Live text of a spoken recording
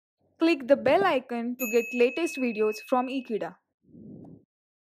Click the bell icon to get latest videos from Ekeeda.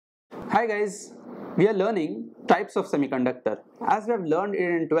 Hi guys, we are learning types of semiconductor. As we have learned it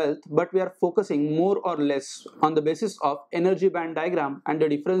in 12th, but we are focusing more or less on the basis of energy band diagram and the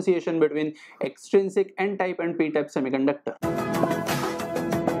differentiation between extrinsic N-type and P-type semiconductor.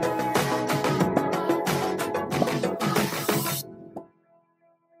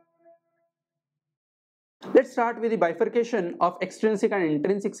 Let's start with the bifurcation of extrinsic and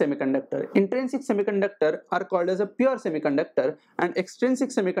intrinsic semiconductor. Intrinsic semiconductor are called as a pure semiconductor and extrinsic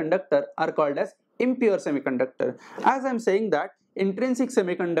semiconductor are called as impure semiconductor. As I am saying that intrinsic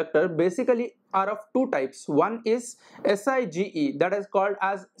semiconductor basically are of two types. One is SiGe, that is called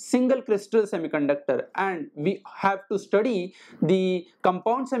as single crystal semiconductor, and we have to study the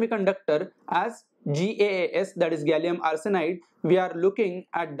compound semiconductor as GaAs, that is gallium arsenide. We are looking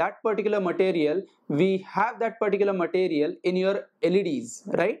at that particular material. We have that particular material in your LEDs,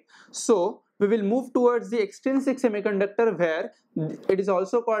 right? So we will move towards the extrinsic semiconductor, where it is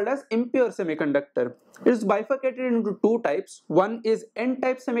also called as impure semiconductor. It is bifurcated into two types. One is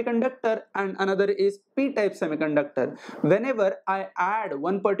N-type semiconductor and another is P-type semiconductor. Whenever I add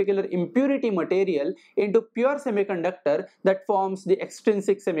one particular impurity material into pure semiconductor, that forms the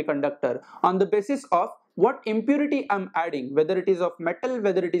extrinsic semiconductor on the basis of what impurity I'm adding, whether it is of metal,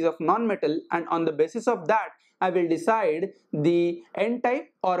 whether it is of non-metal, and on the basis of that I will decide the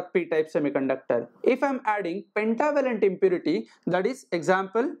N-type or P-type semiconductor. If I'm adding pentavalent impurity, that is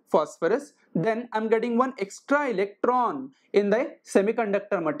example phosphorus, then I'm getting one extra electron in the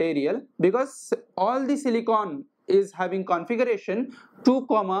semiconductor material, because all the silicon is having configuration 2,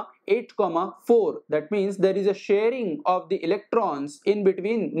 8, 4. That means there is a sharing of the electrons in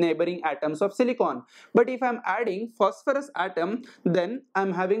between neighboring atoms of silicon. But if I'm adding phosphorus atom, then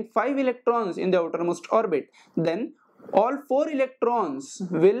I'm having 5 electrons in the outermost orbit. Then all 4 electrons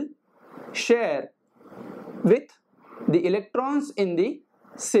will share with the electrons in the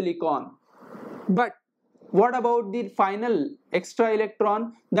silicon. But what about the final extra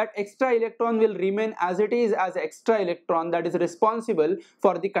electron? That extra electron will remain as it is, as extra electron that is responsible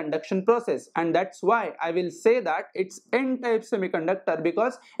for the conduction process, and that's why I will say that it's N-type semiconductor,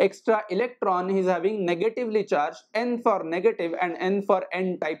 because extra electron is having negatively charged, N for negative and N for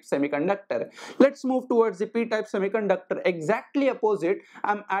N-type semiconductor. Let's move towards the P-type semiconductor. Exactly opposite,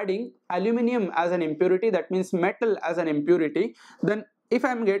 I'm adding aluminium as an impurity, that means metal as an impurity. Then if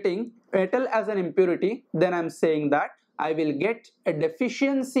I'm getting metal as an impurity, then I'm saying that I will get a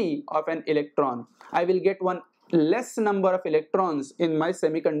deficiency of an electron. I will get one less number of electrons in my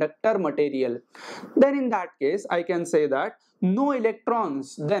semiconductor material. Then in that case, I can say that no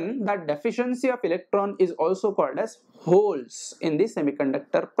electrons, then that deficiency of electron is also called as holes in the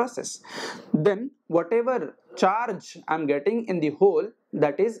semiconductor process. Then whatever charge I'm getting in the hole,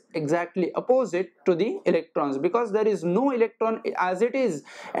 that is exactly opposite to the electrons, because there is no electron as it is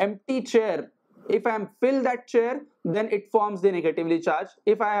empty chair. If I am fill that chair, then it forms the negatively charged.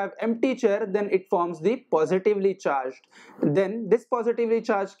 If I have empty chair, then it forms the positively charged. Then this positively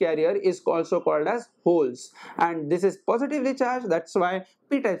charged carrier is also called as holes, and this is positively charged. That's why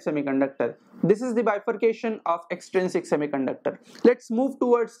P-type semiconductor. This is the bifurcation of extrinsic semiconductor. Let's move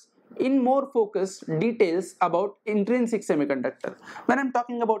towards in more focused details about intrinsic semiconductor. When I'm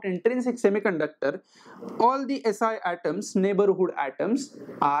talking about intrinsic semiconductor, all the Si atoms, neighborhood atoms,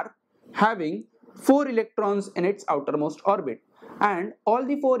 are having 4 electrons in its outermost orbit, and all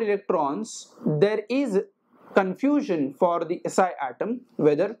the 4 electrons, there is confusion for the Si atom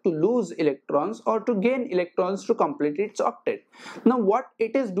whether to lose electrons or to gain electrons to complete its octet. Now what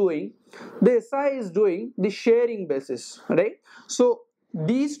it is doing, the Si is doing the sharing basis, right? So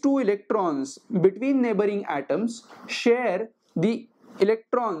these 2 electrons between neighboring atoms share the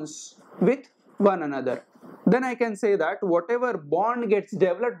electrons with one another. Then I can say that whatever bond gets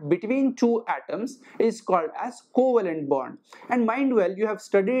developed between 2 atoms is called as covalent bond. And mind well, you have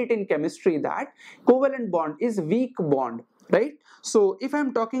studied it in chemistry that covalent bond is weak bond, right? So if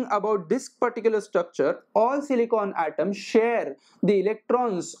I'm talking about this particular structure, all silicon atoms share the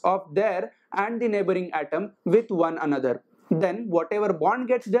electrons of their and the neighboring atom with one another. Then whatever bond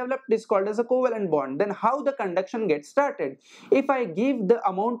gets developed is called as a covalent bond. Then how the conduction gets started? If I give the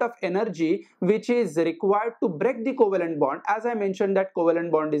amount of energy which is required to break the covalent bond, as I mentioned that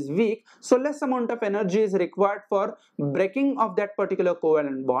covalent bond is weak, so less amount of energy is required for breaking of that particular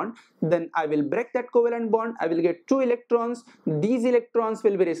covalent bond, then I will break that covalent bond, I will get 2 electrons. These electrons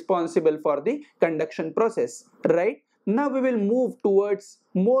will be responsible for the conduction process, right? Now we will move towards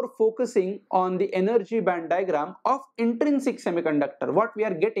more focusing on the energy band diagram of intrinsic semiconductor, what we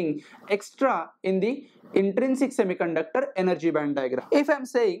are getting extra in the intrinsic semiconductor energy band diagram. If I am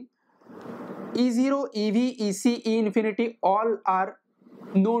saying E0, EV, EC, E infinity all are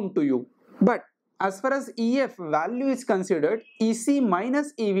known to you. But as far as EF value is considered, EC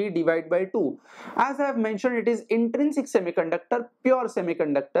minus EV divided by 2. As I have mentioned, it is intrinsic semiconductor, pure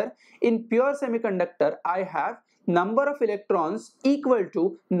semiconductor. In pure semiconductor, I have number of electrons equal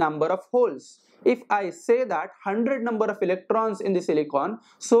to number of holes. If I say that 100 number of electrons in the silicon,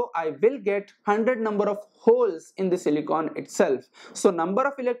 so I will get 100 number of holes in the silicon itself. So number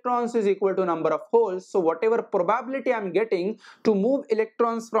of electrons is equal to number of holes. So whatever probability I am getting to move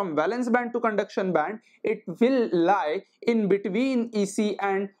electrons from valence band to conduction band, it will lie in between EC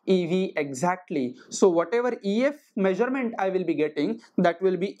and EV exactly. So whatever EF measurement I will be getting, that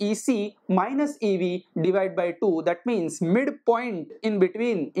will be EC minus EV divided by 2. That means midpoint in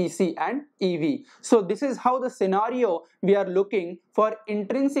between EC and EV. So this is how the scenario we are looking for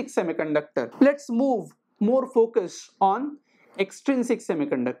intrinsic semiconductor. Let's move more focus on extrinsic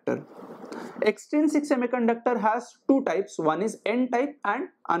semiconductor. Extrinsic semiconductor has two types. One is N-type and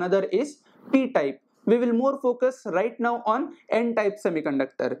another is P-type. We will more focus right now on N-type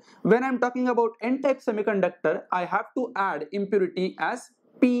semiconductor. When I am talking about N-type semiconductor, I have to add impurity as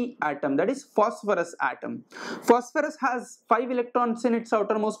P atom, that is phosphorus atom. Phosphorus has 5 electrons in its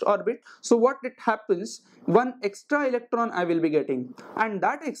outermost orbit. So what it happens, one extra electron I will be getting, and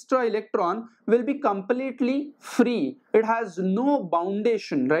that extra electron will be completely free. It has no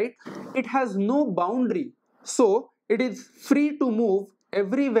boundation, right? It has no boundary. So it is free to move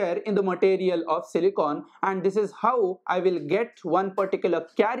everywhere in the material of silicon, and this is how I will get one particular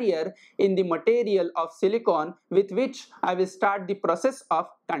carrier in the material of silicon with which I will start the process of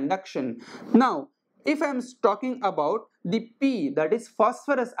conduction. Now, if I am talking about the P, that is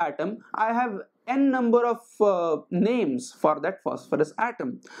phosphorus atom, I have n number of names for that phosphorus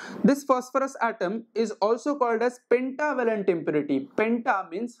atom. This phosphorus atom is also called as pentavalent impurity. Penta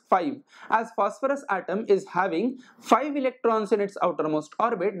means 5. As phosphorus atom is having 5 electrons in its outermost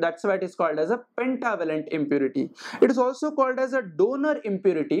orbit, that's why it is called as a pentavalent impurity. It is also called as a donor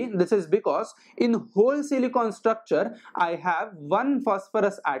impurity. This is because in whole silicon structure, I have one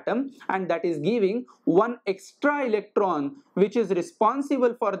phosphorus atom, and that is giving one extra electron which is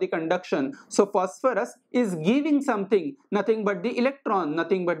responsible for the conduction. So phosphorus is giving something, nothing but the electron,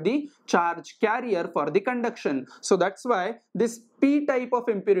 nothing but the charge carrier for the conduction. So that's why this P type of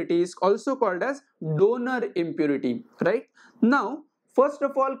impurity is also called as donor impurity, right? Now, first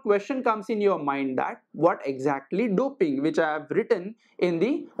of all, question comes in your mind that what exactly doping, which I have written in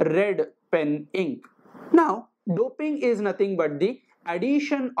the red pen ink. Now, doping is nothing but the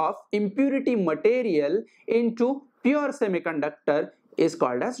addition of impurity material into pure semiconductor is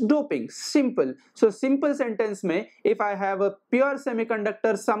called as doping. Simple. So simple sentence mein, if I have a pure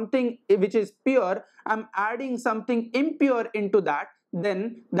semiconductor, something which is pure, I'm adding something impure into that,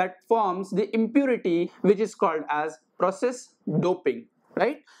 then that forms the impurity which is called as process doping,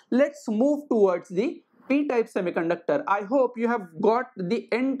 right? Let's move towards the P-type semiconductor. I hope you have got the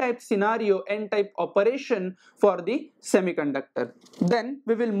N-type scenario, N-type operation for the semiconductor. Then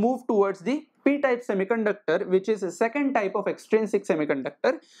we will move towards the P-type semiconductor, which is a second type of extrinsic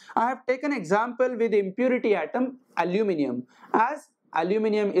semiconductor. I have taken example with the impurity atom aluminium. As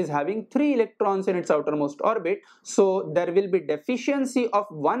aluminium is having 3 electrons in its outermost orbit, so there will be deficiency of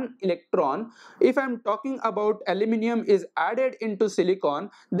 1 electron. If I am talking about aluminium is added into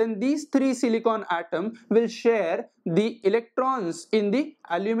silicon, then these 3 silicon atom will share the electrons in the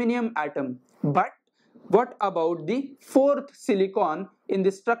aluminium atom. But what about the 4th silicon in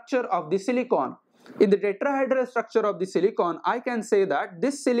the structure of the silicon? In the tetrahedral structure of the silicon, I can say that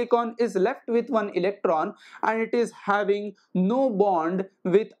this silicon is left with 1 electron and it is having no bond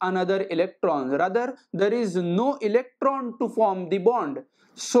with another electron. Rather, there is no electron to form the bond.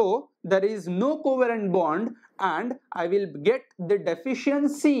 So, there is no covalent bond and I will get the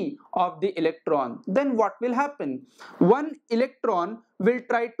deficiency of the electron. Then what will happen? One electron will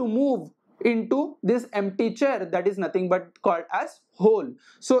try to move into this empty chair, that is nothing but called as hole.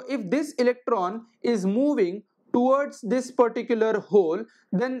 So if this electron is moving towards this particular hole,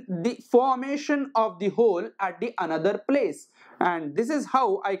 then the formation of the hole at the another place, and this is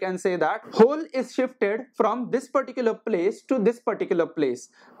how I can say that hole is shifted from this particular place to this particular place.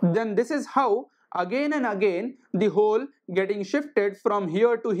 Then this is how again and again the hole getting shifted from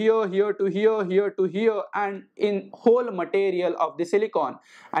here to here, here to here, here to here, and in whole material of the silicon.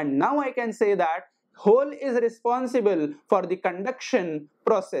 And now I can say that hole is responsible for the conduction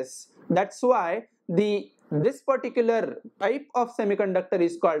process. That's why this particular type of semiconductor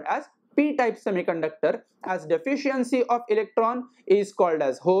is called as P-type semiconductor, as deficiency of electron is called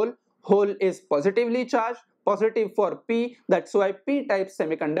as hole. Hole is positively charged, positive for P, that's why P-type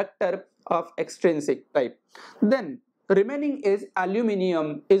semiconductor of extrinsic type. Then remaining is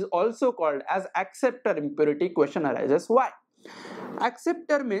aluminum, is also called as acceptor impurity. Question arises, why?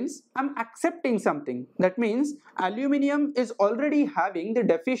 Acceptor means I'm accepting something. That means aluminum is already having the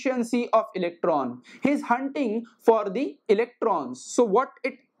deficiency of electron. He is hunting for the electrons. So what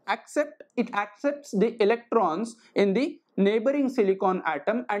it accepts? It accepts the electrons in the neighboring silicon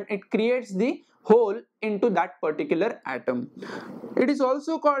atom and it creates the hole into that particular atom. It is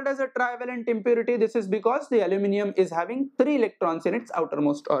also called as a trivalent impurity. This is because the aluminum is having 3 electrons in its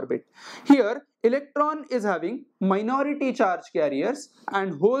outermost orbit. Here electron is having minority charge carriers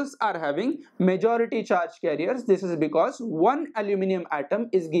and holes are having majority charge carriers. This is because one aluminum atom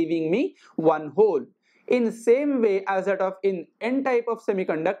is giving me one hole. In same way as that of in N-type of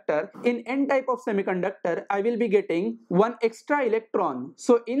semiconductor, in N-type of semiconductor I will be getting one extra electron.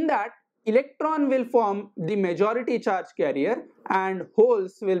 So in that, electron will form the majority charge carrier and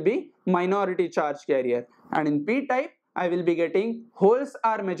holes will be minority charge carrier. And in P-type I will be getting holes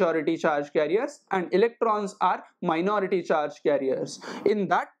are majority charge carriers and electrons are minority charge carriers. In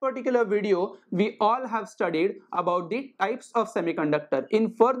that particular video, we all have studied about the types of semiconductor.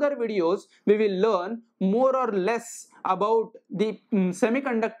 In further videos, we will learn more or less about the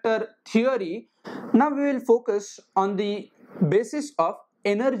semiconductor theory. Now we will focus on the basis of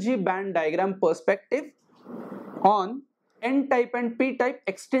energy band diagram perspective on N-type and P-type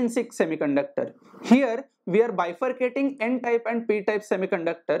extrinsic semiconductor. Here we are bifurcating N-type and P-type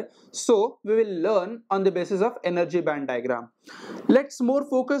semiconductor, so we will learn on the basis of energy band diagram. Let's more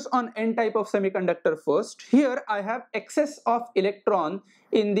focus on N-type of semiconductor first. Here I have excess of electron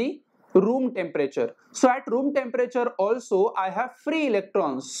in the room temperature. So at room temperature also I have free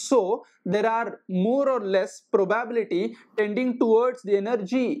electrons. So there are more or less probability tending towards the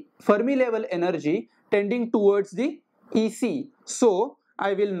energy, Fermi level energy tending towards the EC. So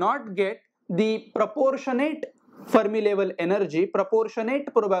I will not get the proportionate Fermi level energy,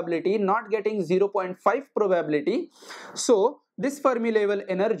 proportionate probability, not getting 0.5 probability. So this Fermi level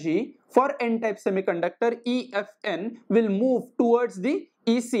energy for N-type semiconductor EFN will move towards the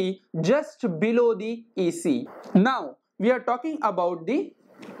EC just below the EC. Now we are talking about the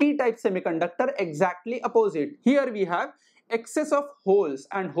P-type semiconductor, exactly opposite. Here we have excess of holes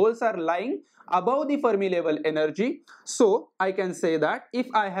and holes are lying above the Fermi level energy. So I can say that if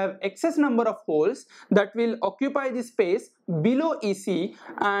I have excess number of holes that will occupy the space below EC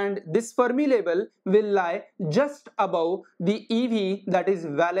and this Fermi level will lie just above the EV, that is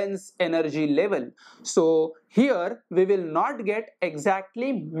valence energy level. So here we will not get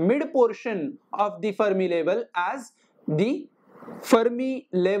exactly mid portion of the Fermi level as the Fermi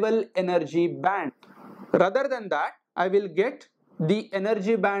level energy band. Rather than that, I will get the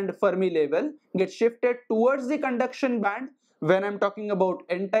energy band Fermi level get shifted towards the conduction band when I'm talking about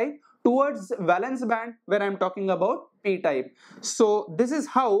N-type, towards valence band when I'm talking about P-type. So this is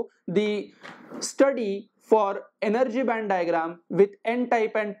how the study for energy band diagram with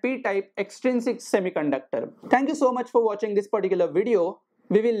N-type and P-type extrinsic semiconductor. Thank you so much for watching this particular video.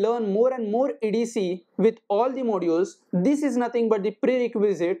 We will learn more and more EDC with all the modules. This is nothing but the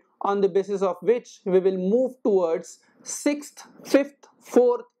prerequisite on the basis of which we will move towards 6th, 5th,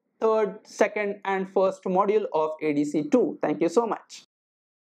 4th, 3rd, 2nd and 1st module of EDC 2. Thank you so much.